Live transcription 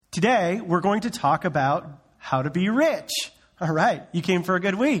Today, we're going to talk about how to be rich. All right, you came for a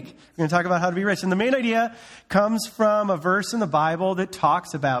good week. We're going to talk about how to be rich. And the main idea comes from a verse in the Bible that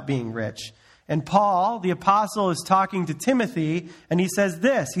talks about being rich. And Paul, the apostle, is talking to Timothy, and he says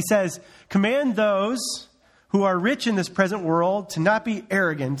this. He says, command those who are rich in this present world to not be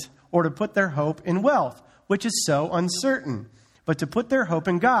arrogant or to put their hope in wealth, which is so uncertain, but to put their hope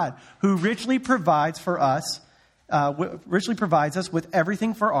in God, who richly provides us with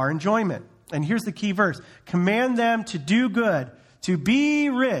everything for our enjoyment. And here's the key verse. Command them to do good, to be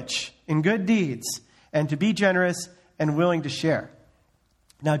rich in good deeds, and to be generous and willing to share.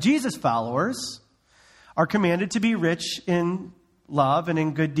 Now, Jesus followers are commanded to be rich in love and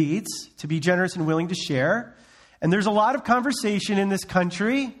in good deeds, to be generous and willing to share. And there's a lot of conversation in this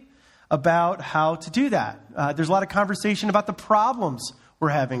country about how to do that. There's a lot of conversation about the problems we're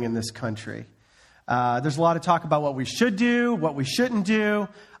having in this country. There's a lot of talk about what we should do, what we shouldn't do.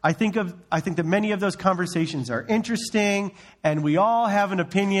 I think that many of those conversations are interesting, and we all have an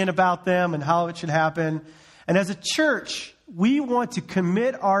opinion about them and how it should happen. And as a church, we want to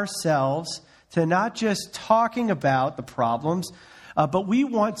commit ourselves to not just talking about the problems, but we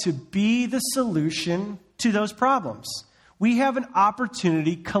want to be the solution to those problems. We have an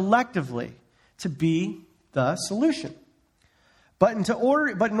opportunity collectively to be the solution. But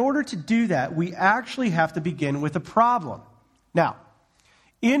in order to do that, we actually have to begin with a problem. Now,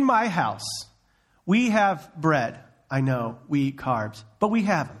 in my house, we have bread. I know we eat carbs, but we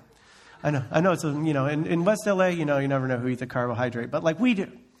have them. I know it's, in West LA, you never know who eats a carbohydrate, but like we do.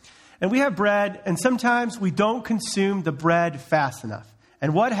 And we have bread, and sometimes we don't consume the bread fast enough.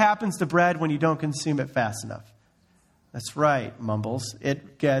 And what happens to bread when you don't consume it fast enough? That's right, Mumbles.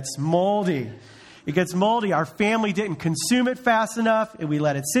 It gets moldy. It gets moldy. Our family didn't consume it fast enough, and we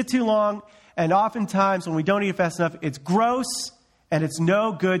let it sit too long. And oftentimes, when we don't eat it fast enough, it's gross, and it's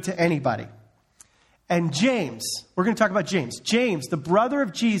no good to anybody. And James, we're going to talk about James. James, the brother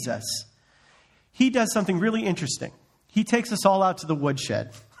of Jesus, he does something really interesting. He takes us all out to the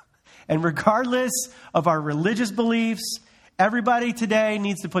woodshed. And regardless of our religious beliefs, everybody today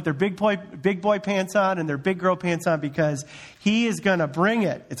needs to put their big boy pants on and their big girl pants on, because he is going to bring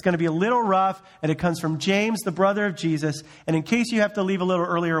it. It's going to be a little rough, and it comes from James, the brother of Jesus. And in case you have to leave a little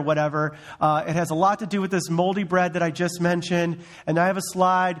earlier or whatever, it has a lot to do with this moldy bread that I just mentioned. And I have a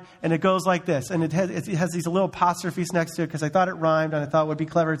slide, and it goes like this. And it has these little apostrophes next to it because I thought it rhymed, and I thought it would be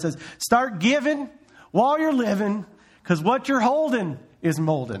clever. It says, start giving while you're living, because what you're holding is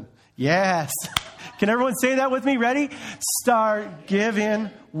molding. Yes. Can everyone say that with me? Ready? Start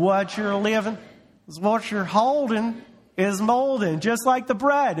giving what you're living. What you're holding is molding, just like the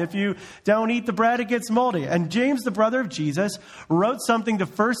bread. If you don't eat the bread, it gets moldy. And James, the brother of Jesus, wrote something to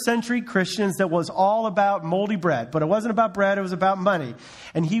first century Christians that was all about moldy bread. But it wasn't about bread, it was about money.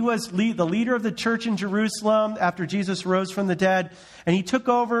 And he was the leader of the church in Jerusalem after Jesus rose from the dead. And he took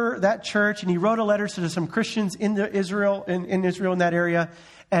over that church, and he wrote a letter to some Christians in Israel in that area.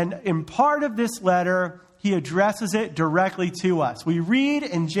 And in part of this letter, he addresses it directly to us. We read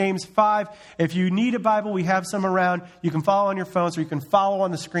in James 5. If you need a Bible, we have some around. You can follow on your phones, or you can follow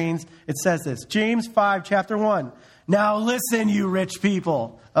on the screens. It says this, James 5, chapter 1. Now listen, you rich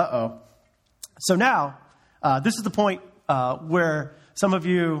people. So now, this is the point where some of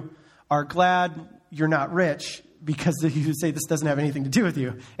you are glad you're not rich, because you say this doesn't have anything to do with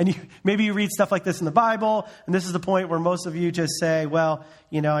you. And maybe you read stuff like this in the Bible, and this is the point where most of you just say, well,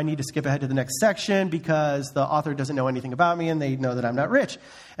 I need to skip ahead to the next section because the author doesn't know anything about me, and they know that I'm not rich.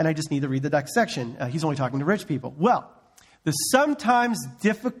 And I just need to read the next section. He's only talking to rich people. Well, the sometimes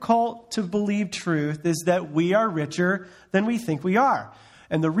difficult to believe truth is that we are richer than we think we are.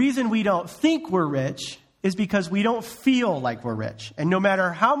 And the reason we don't think we're rich is because we don't feel like we're rich. And no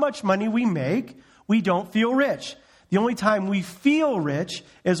matter how much money we make, we don't feel rich. The only time we feel rich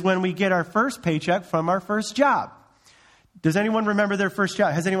is when we get our first paycheck from our first job. Does anyone remember their first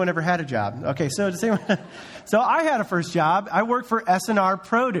job? Has anyone ever had a job? Okay, so I had a first job. I worked for S&R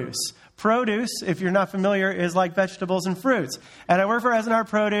Produce. Produce, if you're not familiar, is like vegetables and fruits. And I worked for S&R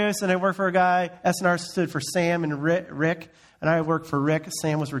Produce, and I worked for a guy. S&R stood for Sam and Rick. And I worked for Rick.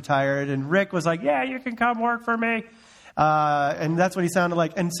 Sam was retired. And Rick was like, yeah, you can come work for me. And that's what he sounded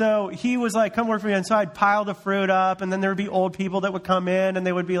like. And so he was like, come work for me. And so I'd pile the fruit up, and then there would be old people that would come in, and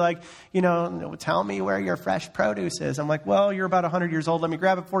they would be like, tell me where your fresh produce is. I'm like, well, you're about 100 years old. Let me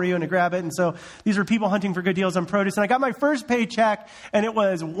grab it for you. And I grab it. And so these were people hunting for good deals on produce. And I got my first paycheck, and it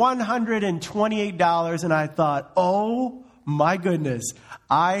was $128. And I thought, oh my goodness,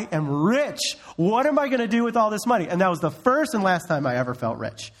 I am rich. What am I going to do with all this money? And that was the first and last time I ever felt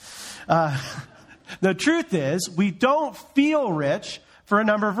rich. The truth is, we don't feel rich for a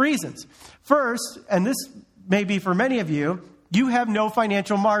number of reasons. First, and this may be for many of you, you have no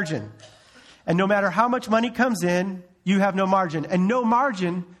financial margin. And no matter how much money comes in, you have no margin. And no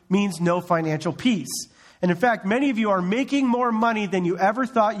margin means no financial peace. And in fact, many of you are making more money than you ever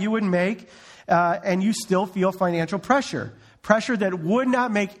thought you would make, and you still feel financial pressure. Pressure that would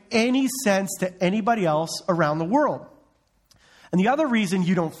not make any sense to anybody else around the world. And the other reason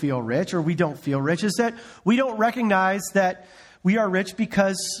you don't feel rich, or we don't feel rich, is that we don't recognize that we are rich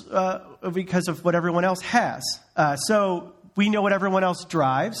because of what everyone else has. So we know what everyone else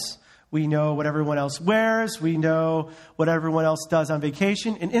drives. We know what everyone else wears. We know what everyone else does on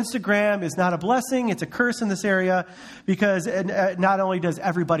vacation. And Instagram is not a blessing. It's a curse in this area, because not only does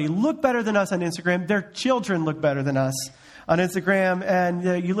everybody look better than us on Instagram, their children look better than us on Instagram.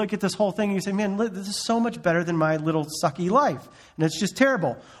 And you look at this whole thing and you say, man, this is so much better than my little sucky life. And it's just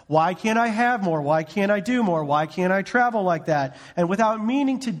terrible. Why can't I have more? Why can't I do more? Why can't I travel like that? And without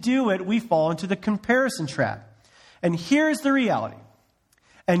meaning to do it, we fall into the comparison trap. And here's the reality.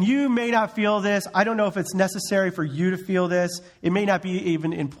 And you may not feel this. I don't know if it's necessary for you to feel this. It may not be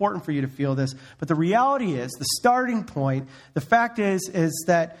even important for you to feel this. But the reality is, the starting point, the fact is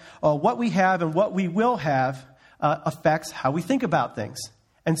that what we have and what we will have affects how we think about things.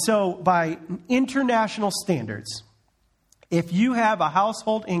 And so by international standards, if you have a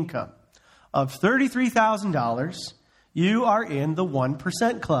household income of $33,000, you are in the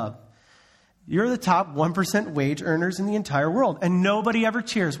 1% club. You're the top 1% wage earners in the entire world. And nobody ever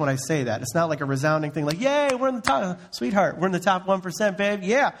cheers when I say that. It's not like a resounding thing like, yay, we're in the top, sweetheart, we're in the top 1%, babe.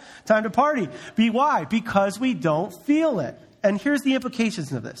 Yeah, time to party. Why? Because we don't feel it. And here's the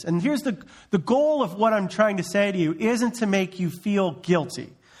implications of this. And here's the goal of what I'm trying to say to you isn't to make you feel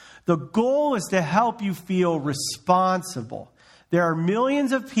guilty. The goal is to help you feel responsible. There are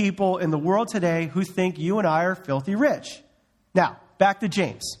millions of people in the world today who think you and I are filthy rich. Now, back to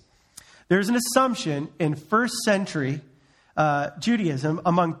James. There's an assumption in first century Judaism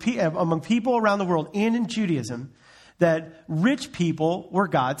among people around the world and in Judaism that rich people were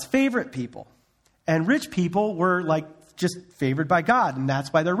God's favorite people. And rich people were like just favored by God, and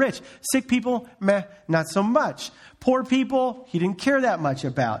that's why they're rich. Sick people, meh, not so much. Poor people, he didn't care that much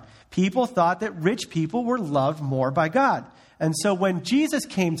about. People thought that rich people were loved more by God. And so when Jesus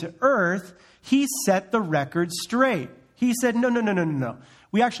came to earth, he set the record straight. He said, no.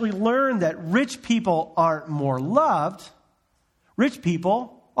 We actually learned that rich people aren't more loved. Rich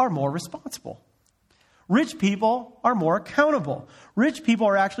people are more responsible. Rich people are more accountable. Rich people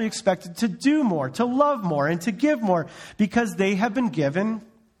are actually expected to do more, to love more, and to give more because they have been given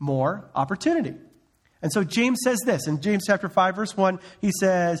more opportunity. And so James says this in James chapter 5, verse 1. He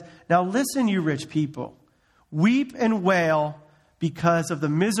says, now listen, you rich people, weep and wail because of the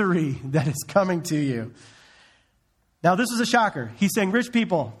misery that is coming to you. Now, this is a shocker. He's saying, rich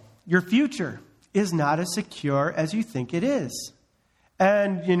people, your future is not as secure as you think it is.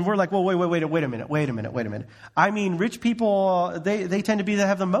 And we're like, well, wait a minute. I mean, rich people, they tend to be that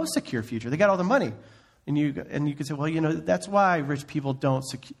have the most secure future. They got all the money. And you could say, well, that's why rich people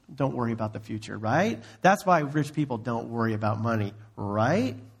don't worry about the future, right? That's why rich people don't worry about money,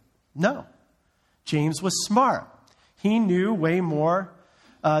 right? No. James was smart. He knew way more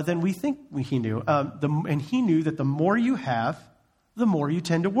than we think he knew. And he knew that the more you have, the more you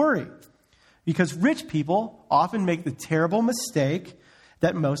tend to worry. Because rich people often make the terrible mistake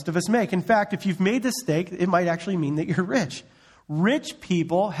that most of us make. In fact, if you've made this mistake, it might actually mean that you're rich. Rich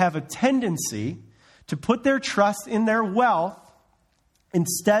people have a tendency to put their trust in their wealth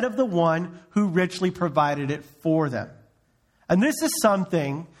instead of the one who richly provided it for them. And this is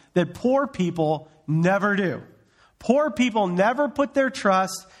something that poor people never do. Poor people never put their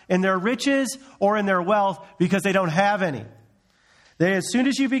trust in their riches or in their wealth because they don't have any. As soon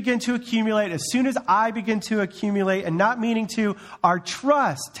as you begin to accumulate, as soon as I begin to accumulate, and not meaning to, our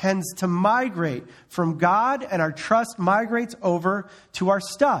trust tends to migrate from God, and our trust migrates over to our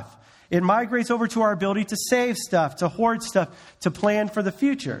stuff. It migrates over to our ability to save stuff, to hoard stuff, to plan for the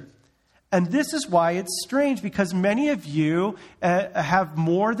future. And this is why it's strange, because many of you have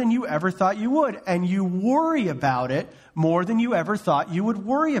more than you ever thought you would, and you worry about it more than you ever thought you would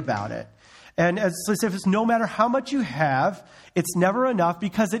worry about it. And as if it's no matter how much you have, it's never enough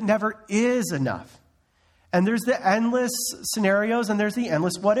because it never is enough. And there's the endless scenarios and there's the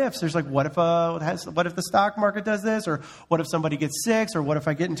endless what ifs. There's like, what if the stock market does this? Or what if somebody gets sick? Or what if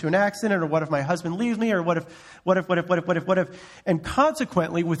I get into an accident? Or what if my husband leaves me? Or what if? And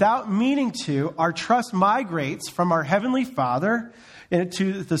consequently, without meaning to, our trust migrates from our Heavenly Father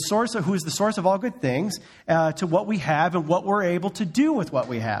to the source who is the source of all good things, to what we have and what we're able to do with what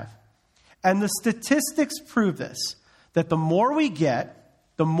we have. And the statistics prove this, that the more we get,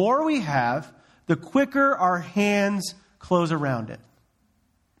 The more we have, the quicker our hands close around it.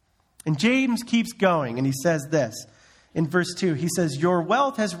 And James keeps going, and he says this in verse 2. He says, your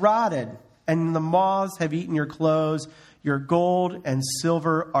wealth has rotted, and the moths have eaten your clothes. Your gold and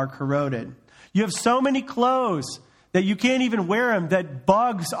silver are corroded. You have so many clothes that you can't even wear them, that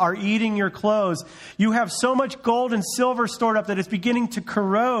bugs are eating your clothes. You have so much gold and silver stored up that it's beginning to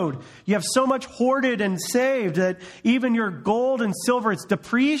corrode. You have so much hoarded and saved that even your gold and silver, it's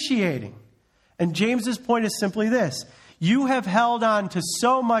depreciating. And James's point is simply this. You have held on to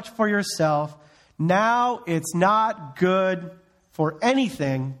so much for yourself. Now it's not good for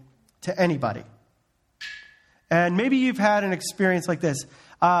anything to anybody. And maybe you've had an experience like this.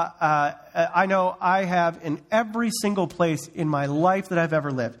 I know I have in every single place in my life that I've ever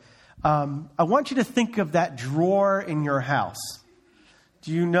lived. I want you to think of that drawer in your house.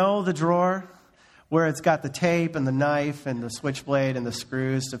 Do you know the drawer where it's got the tape and the knife and the switchblade and the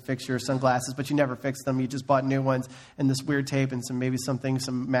screws to fix your sunglasses, but you never fixed them. You just bought new ones and this weird tape and some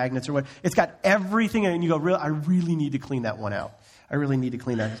magnets or what. It's got everything in it, and you go, I really need to clean that one out. I really need to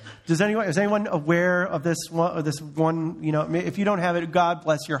clean that. Is anyone aware of this one? You know, if you don't have it, God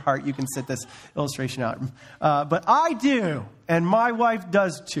bless your heart. You can sit this illustration out. But I do, and my wife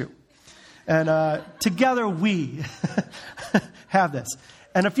does too. And together we have this.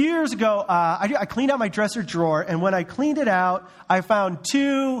 And a few years ago, I cleaned out my dresser drawer, and when I cleaned it out, I found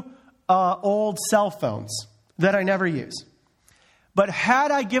 2 old cell phones that I never use. But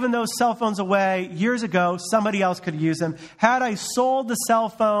had I given those cell phones away years ago, somebody else could use them. Had I sold the cell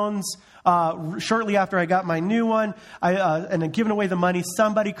phones shortly after I got my new one and then given away the money,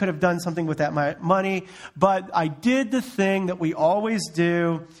 somebody could have done something with that money. But I did the thing that we always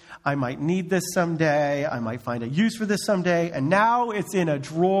do. I might need this someday. I might find a use for this someday. And now it's in a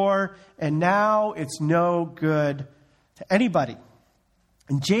drawer, and now it's no good to anybody.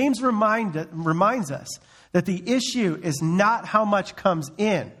 And James reminds us that the issue is not how much comes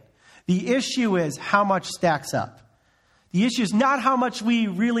in. The issue is how much stacks up. The issue is not how much we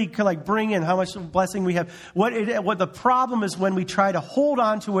really bring in, how much blessing we have. What the problem is when we try to hold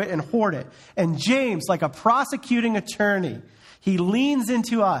on to it and hoard it. And James, like a prosecuting attorney, he leans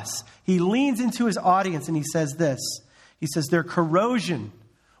into us. He leans into his audience, and he says this. He says, their corrosion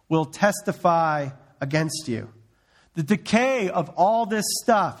will testify against you. The decay of all this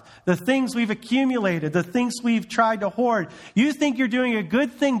stuff, the things we've accumulated, the things we've tried to hoard. You think you're doing a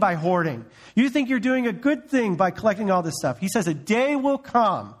good thing by hoarding. You think you're doing a good thing by collecting all this stuff. He says a day will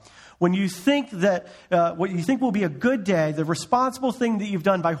come when you think that what you think will be a good day, the responsible thing that you've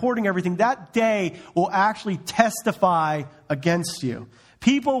done by hoarding everything, that day will actually testify against you.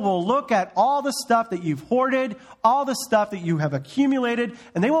 People will look at all the stuff that you've hoarded, all the stuff that you have accumulated,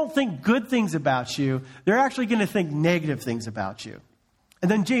 and they won't think good things about you. They're actually going to think negative things about you. And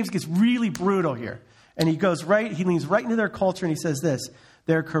then James gets really brutal here. And he leans right into their culture, and he says this,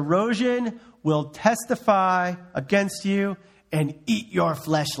 their corrosion will testify against you and eat your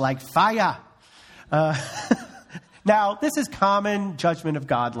flesh like fire. Now, this is common judgment of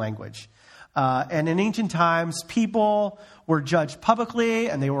God language. And in ancient times, people were judged publicly,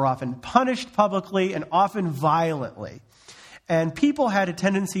 and they were often punished publicly and often violently. And people had a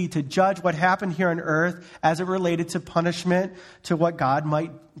tendency to judge what happened here on earth as it related to punishment to what God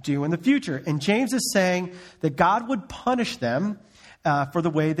might do in the future. And James is saying that God would punish them for the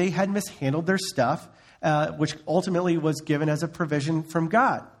way they had mishandled their stuff, which ultimately was given as a provision from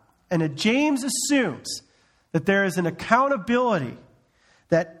God. And James assumes that there is an accountability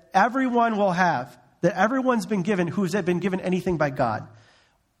that everyone will have, that everyone's been given who's been given anything by God.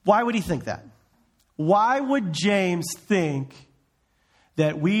 Why would he think that? Why would James think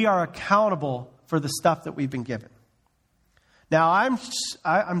that we are accountable for the stuff that we've been given? Now,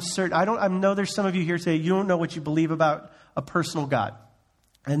 I'm certain, I know there's some of you here today, you don't know what you believe about a personal God.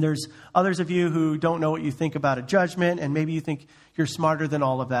 And there's others of you who don't know what you think about a judgment, and maybe you think you're smarter than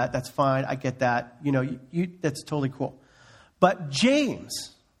all of that. That's fine. I get that. That's totally cool. But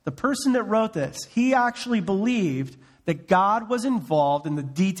James, the person that wrote this, he actually believed that God was involved in the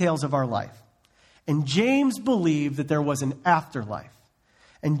details of our life. And James believed that there was an afterlife.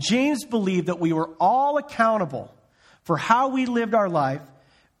 And James believed that we were all accountable for how we lived our life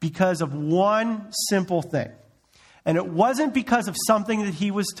because of one simple thing. And it wasn't because of something that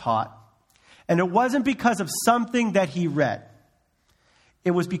he was taught. And it wasn't because of something that he read.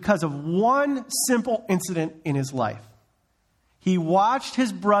 It was because of one simple incident in his life. He watched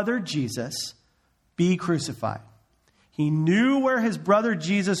his brother Jesus be crucified. He knew where his brother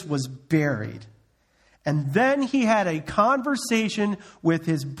Jesus was buried. And then he had a conversation with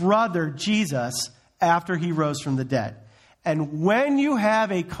his brother Jesus after he rose from the dead. And when you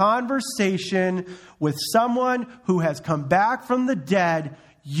have a conversation with someone who has come back from the dead,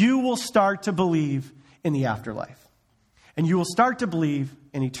 you will start to believe in the afterlife. And you will start to believe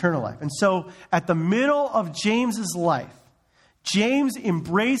in eternal life. And so at the middle of James's life, James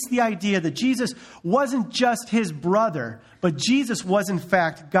embraced the idea that Jesus wasn't just his brother, but Jesus was in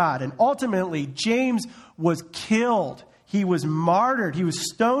fact God. And ultimately, James was killed. He was martyred. He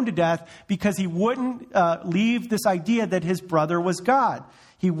was stoned to death because he wouldn't leave this idea that his brother was God.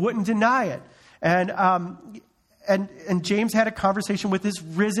 He wouldn't deny it. And James had a conversation with his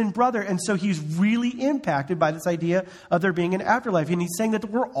risen brother. And so he's really impacted by this idea of there being an afterlife. And he's saying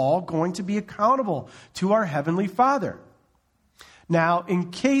that we're all going to be accountable to our Heavenly Father. Now,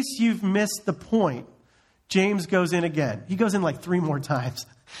 in case you've missed the point, James goes in again. He goes in like 3 more times.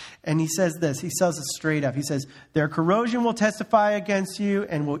 And he says this. He says it straight up. He says, their corrosion will testify against you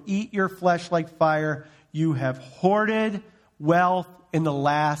and will eat your flesh like fire. You have hoarded wealth in the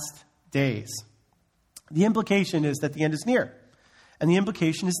last days. The implication is that the end is near. And the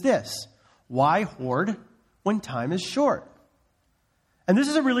implication is this. Why hoard when time is short? And this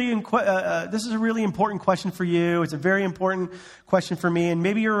is a really important question for you. It's a very important question for me. And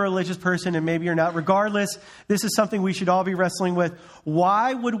maybe you're a religious person and maybe you're not. Regardless, this is something we should all be wrestling with.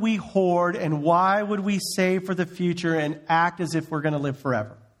 Why would we hoard and why would we save for the future and act as if we're going to live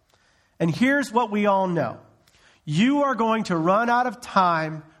forever? And here's what we all know. You are going to run out of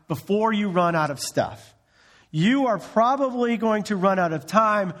time before you run out of stuff. You are probably going to run out of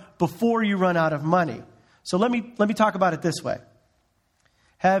time before you run out of money. So let me talk about it this way.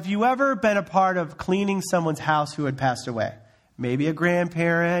 Have you ever been a part of cleaning someone's house who had passed away? Maybe a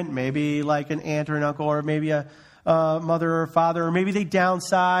grandparent, maybe like an aunt or an uncle, or maybe a mother or father, or maybe they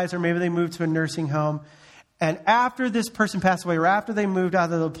downsized, or maybe they moved to a nursing home. And after this person passed away, or after they moved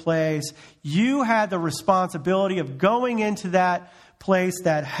out of the place, you had the responsibility of going into that place,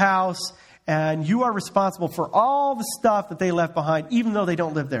 that house, and you are responsible for all the stuff that they left behind, even though they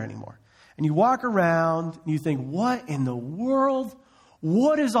don't live there anymore. And you walk around and you think, what in the world?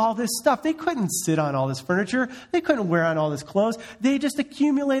 What is all this stuff? They couldn't sit on all this furniture. They couldn't wear on all this clothes. They just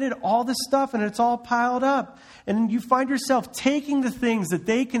accumulated all this stuff and it's all piled up. And you find yourself taking the things that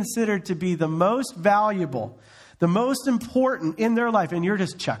they considered to be the most valuable, the most important in their life, and you're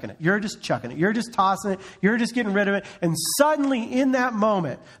just chucking it. You're just chucking it. You're just tossing it. You're just getting rid of it. And suddenly in that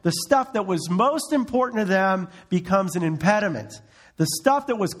moment, the stuff that was most important to them becomes an impediment. The stuff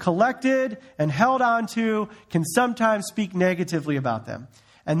that was collected and held on to can sometimes speak negatively about them.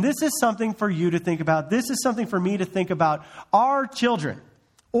 And this is something for you to think about. This is something for me to think about. Our children,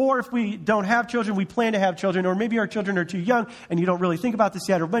 or if we don't have children, we plan to have children, or maybe our children are too young and you don't really think about this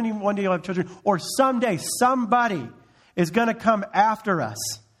yet, or maybe one day you'll have children, or someday somebody is going to come after us.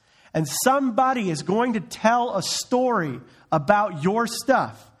 And somebody is going to tell a story about your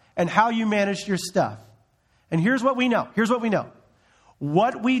stuff and how you managed your stuff. And here's what we know.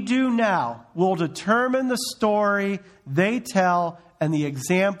 What we do now will determine the story they tell and the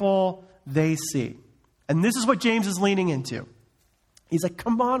example they see. And this is what James is leaning into. He's like,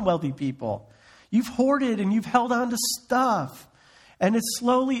 come on, wealthy people. You've hoarded and you've held on to stuff. And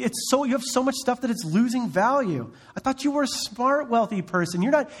you have so much stuff that it's losing value. I thought you were a smart, wealthy person.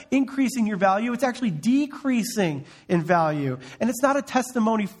 You're not increasing your value. It's actually decreasing in value. And it's not a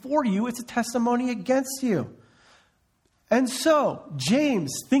testimony for you. It's a testimony against you. And so,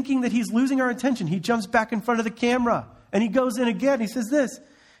 James, thinking that he's losing our attention, he jumps back in front of the camera and he goes in again. He says this.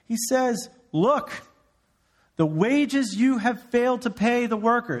 He says, look, the wages you have failed to pay the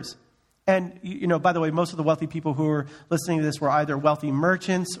workers. And, by the way, most of the wealthy people who are listening to this were either wealthy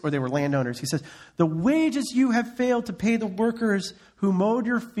merchants or they were landowners. He says, the wages you have failed to pay the workers who mowed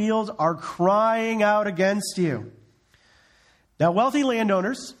your fields are crying out against you. Now, wealthy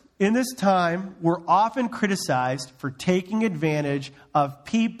landowners in this time were often criticized for taking advantage of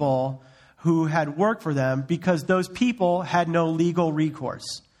people who had worked for them because those people had no legal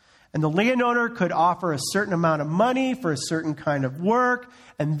recourse. And the landowner could offer a certain amount of money for a certain kind of work,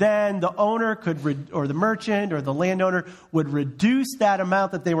 and then the owner or the merchant or the landowner would reduce that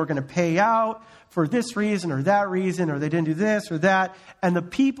amount that they were going to pay out for this reason or that reason, or they didn't do this or that. And the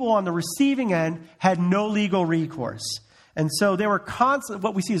people on the receiving end had no legal recourse. And so they were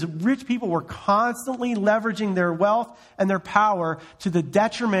what we see is rich people were constantly leveraging their wealth and their power to the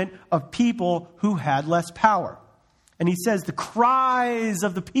detriment of people who had less power. And he says the cries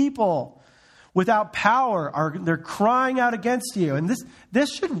of the people without power they're crying out against you. And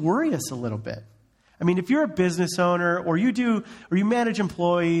this should worry us a little bit. I mean, if you're a business owner or you manage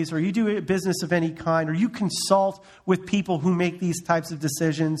employees or you do a business of any kind or you consult with people who make these types of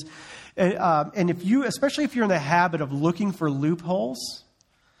decisions, and especially if you're in the habit of looking for loopholes,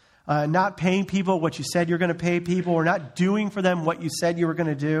 not paying people what you said you're going to pay people or not doing for them what you said you were going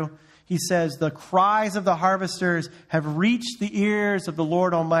to do, he says, the cries of the harvesters have reached the ears of the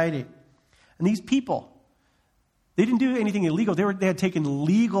Lord Almighty. And these people, they didn't do anything illegal. They had taken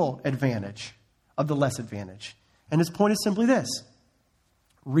legal advantage of the less advantage. And his point is simply this.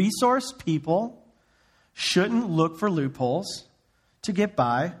 Resource people shouldn't look for loopholes to get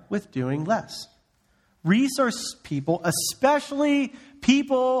by with doing less. Resource people, especially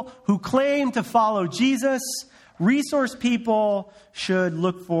people who claim to follow Jesus, resource people should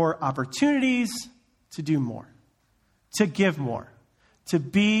look for opportunities to do more, to give more, to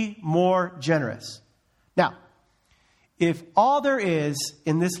be more generous. Now, if all there is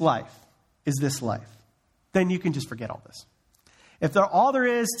in this life is this life, then you can just forget all this. If all there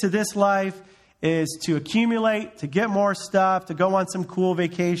is to this life is to accumulate, to get more stuff, to go on some cool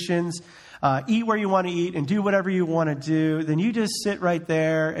vacations, eat where you want to eat and do whatever you want to do, then you just sit right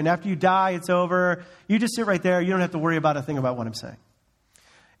there. And after you die, it's over. You just sit right there. You don't have to worry about a thing about what I'm saying.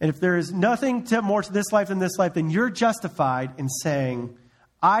 And if there is nothing more to this life than this life, then you're justified in saying,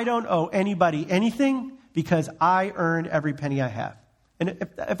 I don't owe anybody anything because I earned every penny I have. And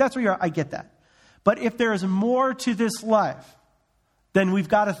if that's where you are, I get that. But if there is more to this life, then we've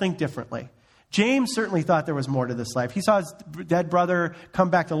got to think differently. James certainly thought there was more to this life. He saw his dead brother come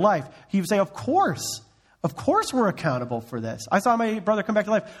back to life. He would say, of course we're accountable for this. I saw my brother come back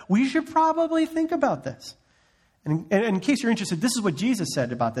to life. We should probably think about this. And in case you're interested, this is what Jesus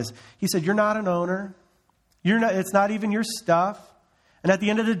said about this. He said, you're not an owner. It's not even your stuff. And at the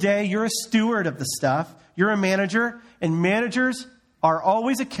end of the day, you're a steward of the stuff. You're a manager. And managers are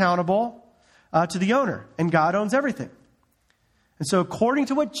always accountable to the owner. And God owns everything. And so according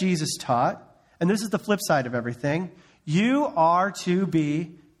to what Jesus taught, and this is the flip side of everything, you are to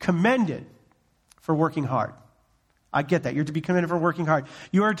be commended for working hard. I get that. You're to be commended for working hard.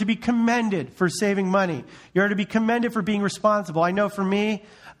 You are to be commended for saving money. You are to be commended for being responsible. I know for me,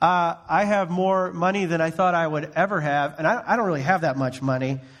 I have more money than I thought I would ever have. And I don't really have that much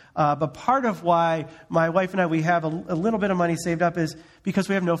money. But part of why my wife and we have a little bit of money saved up is because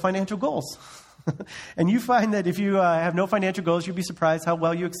we have no financial goals. And you find that if you have no financial goals, you'd be surprised how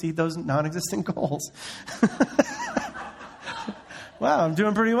well you exceed those non-existent goals. Wow, I'm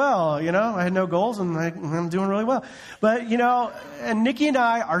doing pretty well, I had no goals and I'm doing really well. But, and Nikki and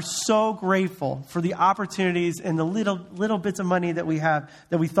I are so grateful for the opportunities and the little bits of money that we have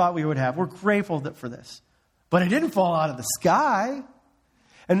that we thought we would have. We're grateful for this. But it didn't fall out of the sky.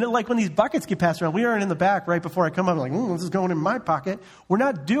 And then, like when these buckets get passed around, we aren't in the back right before I come up, like, this is going in my pocket. We're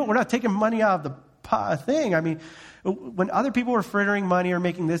not taking money out of the thing. I mean, when other people were frittering money or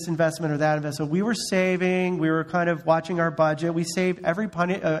making this investment or that investment, we were saving. We were kind of watching our budget. We saved every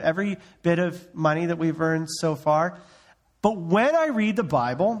bit of money that we've earned so far. But when I read the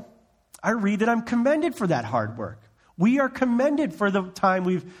Bible, I read that I'm commended for that hard work. We are commended for the time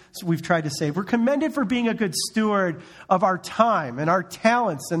we've tried to save. We're commended for being a good steward of our time and our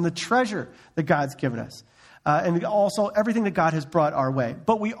talents and the treasure that God's given us. And also everything that God has brought our way.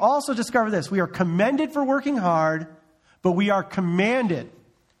 But we also discover this. We are commended for working hard, but we are commanded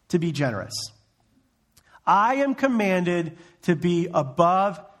to be generous. I am commanded to be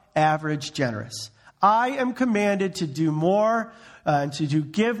above average generous. I am commanded to do more, to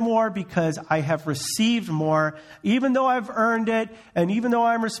give more because I have received more. Even though I've earned it and even though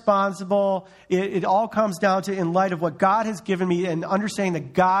I'm responsible, it all comes down to in light of what God has given me and understanding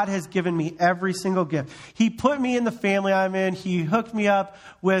that God has given me every single gift. He put me in the family I'm in. He hooked me up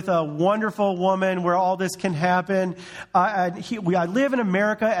with a wonderful woman where all this can happen. I live in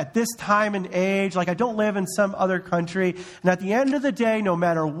America at this time and age. Like I don't live in some other country. And at the end of the day, no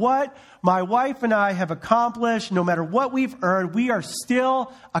matter what my wife and I have accomplished, no matter what we've earned, we are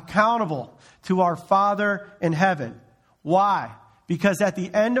still accountable to our Father in heaven. Why? Because at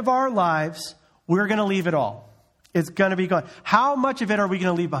the end of our lives, we're going to leave it all. It's going to be gone. How much of it are we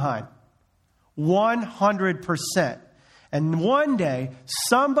going to leave behind? 100%. And one day,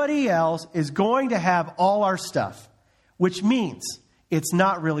 somebody else is going to have all our stuff, which means it's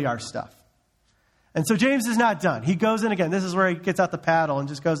not really our stuff. And so James is not done. He goes in again. This is where he gets out the paddle and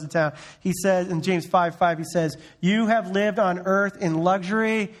just goes to town. He says in James 5:5, he says, you have lived on earth in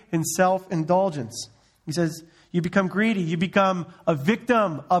luxury and self-indulgence. He says, you become greedy. You become a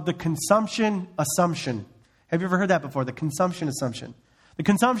victim of the consumption assumption. Have you ever heard that before? The consumption assumption. The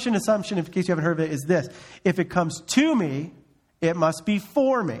consumption assumption, in case you haven't heard of it, is this. If it comes to me, it must be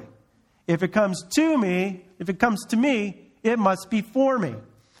for me. If it comes to me, it must be for me.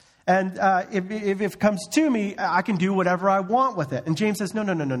 And if it comes to me, I can do whatever I want with it. And James says,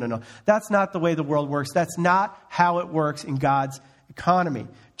 no. That's not the way the world works. That's not how it works in God's economy.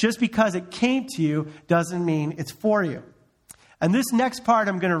 Just because it came to you doesn't mean it's for you. And this next part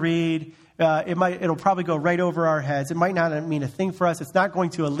I'm going to read, it'll probably go right over our heads. It might not mean a thing for us. It's not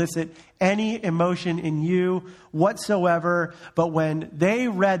going to elicit any emotion in you whatsoever. But when they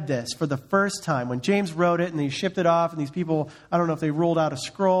read this for the first time, when James wrote it and they shipped it off, and these people, I don't know if they rolled out a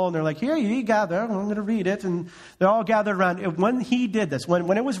scroll and they're like, here, you gather, I'm going to read it. And they're all gathered around. When he did this,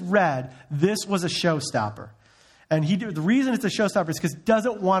 when it was read, this was a showstopper. And the reason it's a showstopper is because he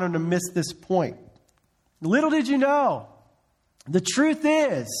doesn't want them to miss this point. Little did you know, the truth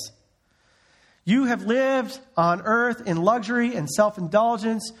is, you have lived on earth in luxury and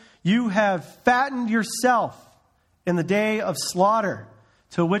self-indulgence. You have fattened yourself in the day of slaughter,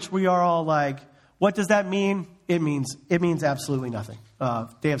 to which we are all like, what does that mean? It means absolutely nothing.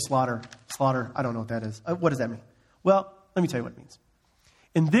 Day of slaughter, I don't know what that is. What does that mean? Well, let me tell you what it means.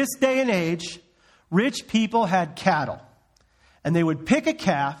 In this day and age, rich people had cattle, and they would pick a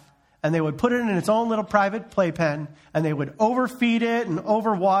calf, and they would put it in its own little private playpen, and they would overfeed it and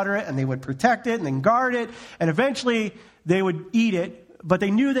overwater it, and they would protect it and then guard it, and eventually they would eat it, but they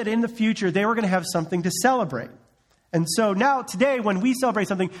knew that in the future they were going to have something to celebrate. And so now, today, when we celebrate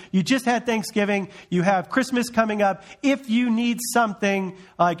something, you just had Thanksgiving, you have Christmas coming up. If you need something,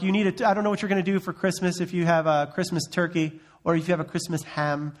 like you need I don't know what you're going to do for Christmas, if you have a Christmas turkey, or if you have a Christmas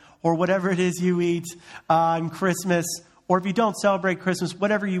ham, or whatever it is you eat on Christmas, or if you don't celebrate Christmas,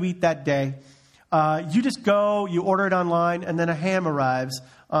 whatever you eat that day, you just go, you order it online, and then a ham arrives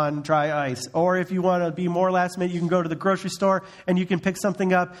on dry ice. Or if you want to be more last minute, you can go to the grocery store and you can pick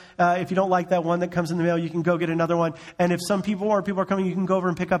something up. If you don't like that one that comes in the mail, you can go get another one. And if people are coming, you can go over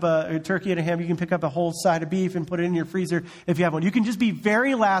and pick up a turkey and a ham. You can pick up a whole side of beef and put it in your freezer if you have one. You can just be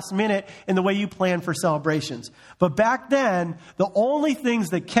very last minute in the way you plan for celebrations. But back then, the only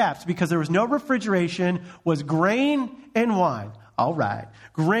things that kept, because there was no refrigeration, was grain and wine. All right.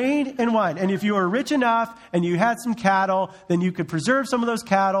 Grain and wine. And if you were rich enough and you had some cattle, then you could preserve some of those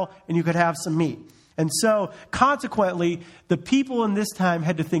cattle and you could have some meat. And so, consequently, the people in this time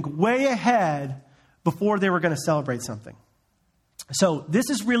had to think way ahead before they were going to celebrate something. So, this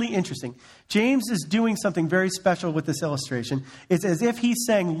is really interesting. James is doing something very special with this illustration. It's as if he's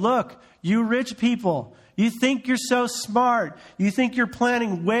saying, look, you rich people, you think you're so smart. You think you're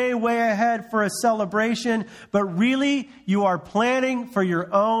planning way, way ahead for a celebration, but really you are planning for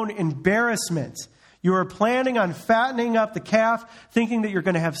your own embarrassment. You are planning on fattening up the calf, thinking that you're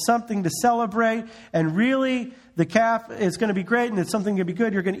going to have something to celebrate, and really the calf is going to be great and it's something going to be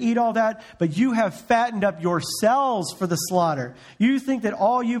good. You're going to eat all that, but you have fattened up yourselves for the slaughter. You think that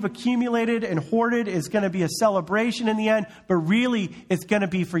all you've accumulated and hoarded is going to be a celebration in the end, but really it's going to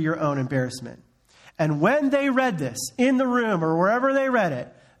be for your own embarrassment. And when they read this in the room or wherever they read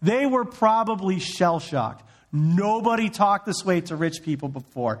it, they were probably shell-shocked. Nobody talked this way to rich people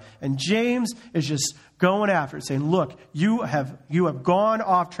before. And James is just going after it, saying, look, you have gone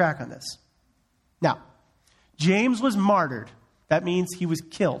off track on this. Now, James was martyred. That means he was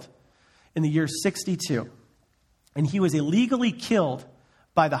killed in the year 62. And he was illegally killed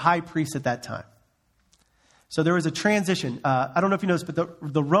by the high priest at that time. So there was a transition. I don't know if you noticed,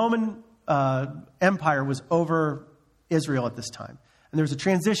 but the Roman Empire was over Israel at this time. And there was a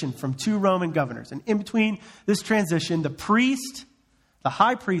transition from 2 Roman governors. And in between this transition, the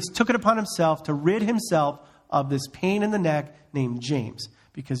high priest, took it upon himself to rid himself of this pain in the neck named James.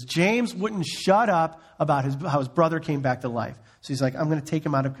 Because James wouldn't shut up about how his brother came back to life. So he's like, I'm going to take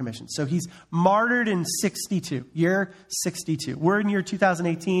him out of commission. So he's martyred in 62, year 62. We're in year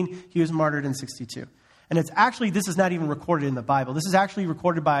 2018. He was martyred in 62. And it's actually, this is not even recorded in the Bible. This is actually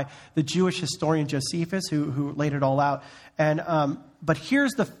recorded by the Jewish historian Josephus, who laid it all out. And but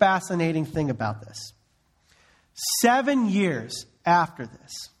here's the fascinating thing about this. 7 years after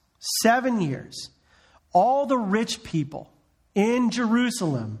this, 7 years, all the rich people in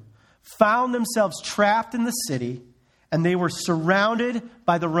Jerusalem found themselves trapped in the city, and they were surrounded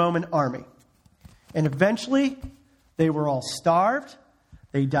by the Roman army. And eventually, they were all starved.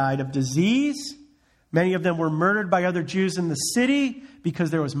 They died of disease. Many of them were murdered by other Jews in the city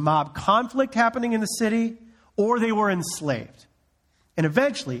because there was mob conflict happening in the city, or they were enslaved. And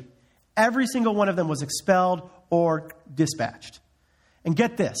eventually, every single one of them was expelled or dispatched. And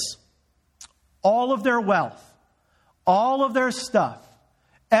get this, all of their wealth, all of their stuff,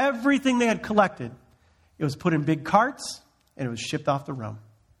 everything they had collected, it was put in big carts and it was shipped off to Rome.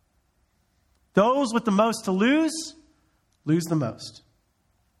 Those with the most to lose the most.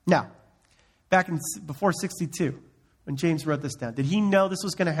 Now, before 62, when James wrote this down. Did he know this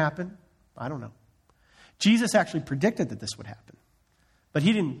was going to happen? I don't know. Jesus actually predicted that this would happen. But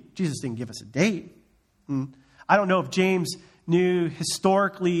Jesus didn't give us a date. I don't know if James knew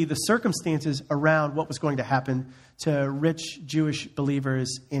historically the circumstances around what was going to happen to rich Jewish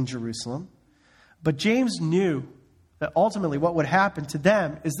believers in Jerusalem. But James knew that ultimately what would happen to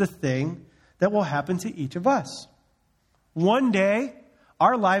them is the thing that will happen to each of us. One day,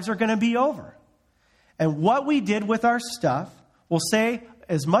 our lives are going to be over. And what we did with our stuff will say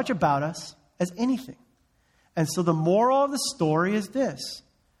as much about us as anything. And so the moral of the story is this.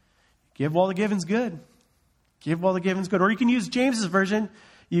 Give while the giving's good. Give while the giving's good. Or you can use James's version.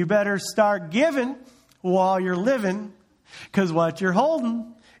 You better start giving while you're living, because what you're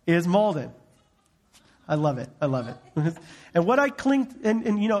holding is molding. I love it. I love it. And what I cling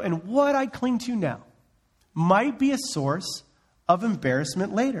to now might be a source of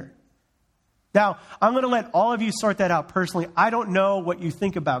embarrassment later. Now, I'm going to let all of you sort that out personally. I don't know what you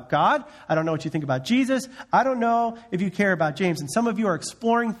think about God. I don't know what you think about Jesus. I don't know if you care about James. And some of you are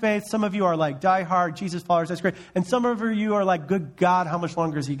exploring faith. Some of you are like diehard Jesus followers. That's great. And some of you are like, good God, how much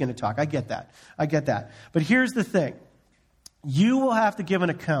longer is he going to talk? I get that. But here's the thing. You will have to give an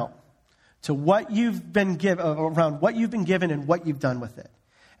account to what you've been given, around what you've been given and what you've done with it.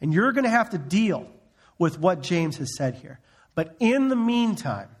 And you're going to have to deal with what James has said here. But in the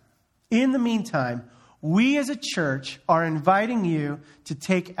meantime, we as a church are inviting you to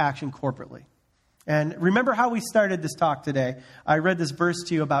take action corporately. And remember how we started this talk today. I read this verse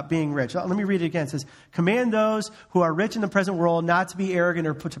to you about being rich. Let me read it again. It says, command those who are rich in the present world not to be arrogant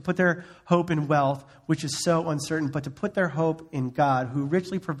or to put their hope in wealth, which is so uncertain, but to put their hope in God, who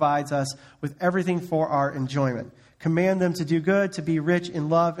richly provides us with everything for our enjoyment. Command them to do good, to be rich in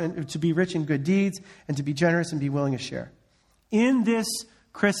love, and to be rich in good deeds, and to be generous and be willing to share. In this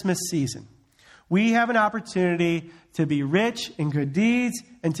Christmas season, we have an opportunity to be rich in good deeds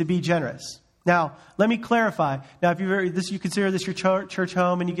and to be generous. Now, let me clarify. Now, if you consider this your church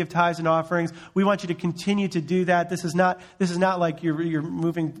home and you give tithes and offerings, we want you to continue to do that. This is not like you're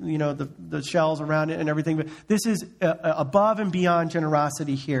moving, the shells around it and everything. But this is above and beyond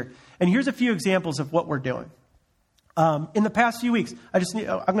generosity here. And here's a few examples of what we're doing. In the past few weeks, I'm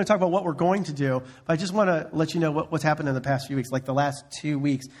going to talk about what we're going to do, but I just want to let you know what's happened in the past few weeks, like the last 2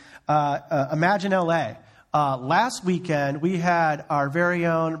 weeks. Imagine LA. Last weekend, we had our very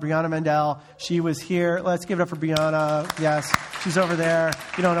own Brianna Mendel. She was here. Let's give it up for Brianna. Yes, she's over there.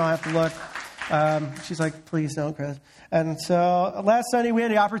 You don't have to look. She's like, please don't, Chris. And so last Sunday, we had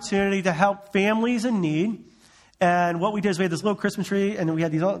the opportunity to help families in need. And what we did is we had this little Christmas tree, and we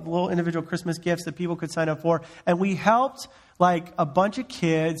had these little individual Christmas gifts that people could sign up for. And we helped like a bunch of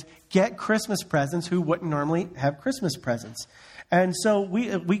kids get Christmas presents who wouldn't normally have Christmas presents. And so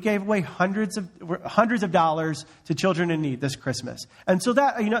we gave away hundreds of dollars to children in need this Christmas. And so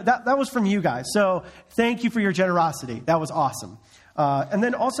that was from you guys. So thank you for your generosity. That was awesome. And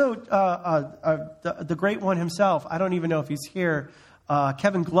then also the great one himself, I don't even know if he's here,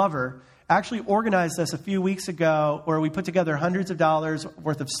 Kevin Glover, actually organized us a few weeks ago where we put together hundreds of dollars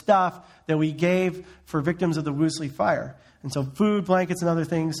worth of stuff that we gave for victims of the Woolsey fire. And so food, blankets, and other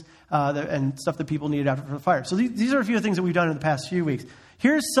things, and stuff that people needed after the fire. So these are a few things that we've done in the past few weeks.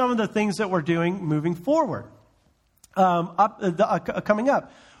 Here's some of the things that we're doing moving forward. Coming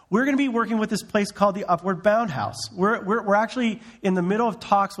up, we're going to be working with this place called the Upward Bound House. We're actually in the middle of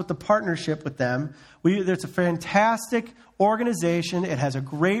talks with the partnership with them. There's a fantastic organization. It has a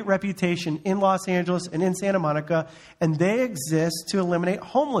great reputation in Los Angeles and in Santa Monica, and they exist to eliminate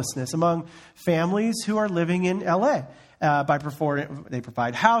homelessness among families who are living in LA. They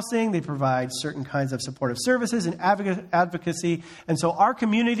provide housing, they provide certain kinds of supportive services and advocacy. And so our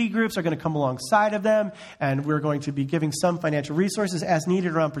community groups are going to come alongside of them, and we're going to be giving some financial resources as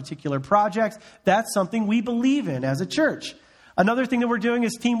needed around particular projects. That's something we believe in as a church. Another thing that we're doing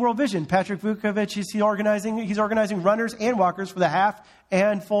is Team World Vision. Patrick Vukovic, he's organizing runners and walkers for the half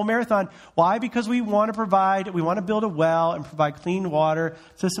and full marathon. Why? Because we want to build a well and provide clean water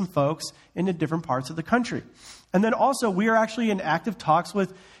to some folks in the different parts of the country. And then also, we are actually in active talks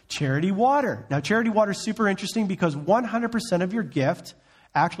with Charity Water. Now, Charity Water is super interesting because 100% of your gift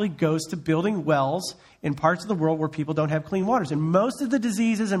actually goes to building wells in parts of the world where people don't have clean waters. And most of the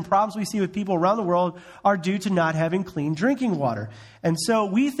diseases and problems we see with people around the world are due to not having clean drinking water. And so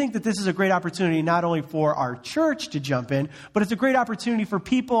we think that this is a great opportunity not only for our church to jump in, but it's a great opportunity for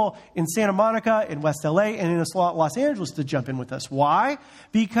people in Santa Monica, in West LA, and in Los Angeles to jump in with us. Why?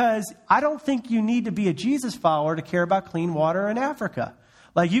 Because I don't think you need to be a Jesus follower to care about clean water in Africa.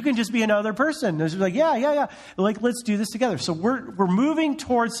 Like, you can just be another person. It's like, yeah. Like, let's do this together. So we're moving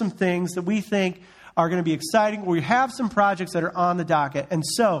towards some things that we think are going to be exciting. We have some projects that are on the docket. And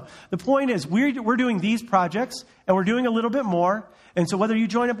so the point is, we're doing these projects, and we're doing a little bit more. And so whether you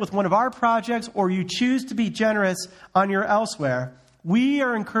join up with one of our projects or you choose to be generous on your elsewhere, we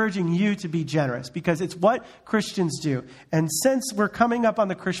are encouraging you to be generous because it's what Christians do. And since we're coming up on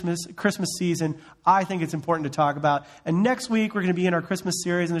the Christmas season, I think it's important to talk about. And next week, we're going to be in our Christmas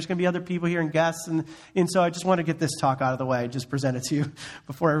series, and there's going to be other people here and guests. And so I just want to get this talk out of the way, just present it to you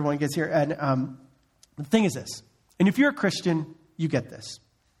before everyone gets here. And the thing is this, and if you're a Christian, you get this.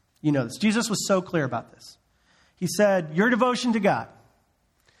 You know this. Jesus was so clear about this. He said, your devotion to God,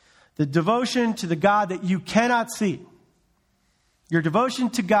 the devotion to the God that you cannot see, your devotion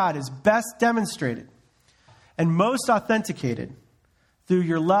to God is best demonstrated and most authenticated through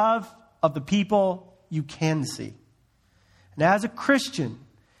your love of the people you can see. And as a Christian,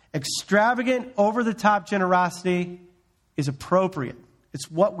 extravagant, over-the-top generosity is appropriate.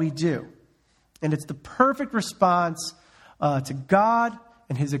 It's what we do. And it's the perfect response to God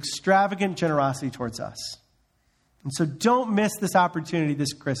and his extravagant generosity towards us. And so don't miss this opportunity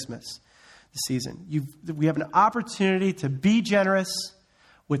this Christmas season. We have an opportunity to be generous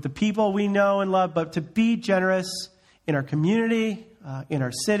with the people we know and love, but to be generous in our community, in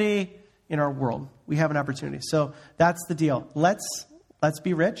our city, in our world. We have an opportunity. So that's the deal. Let's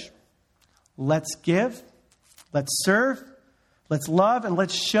be rich. Let's give. Let's serve. Let's love. And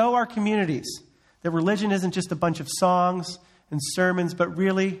let's show our communities that religion isn't just a bunch of songs and sermons, but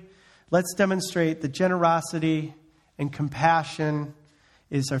really let's demonstrate the generosity and compassion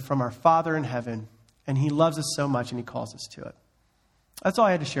is from our Father in heaven, and he loves us so much, and he calls us to it. That's all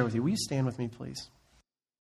I had to share with you. Will you stand with me, please?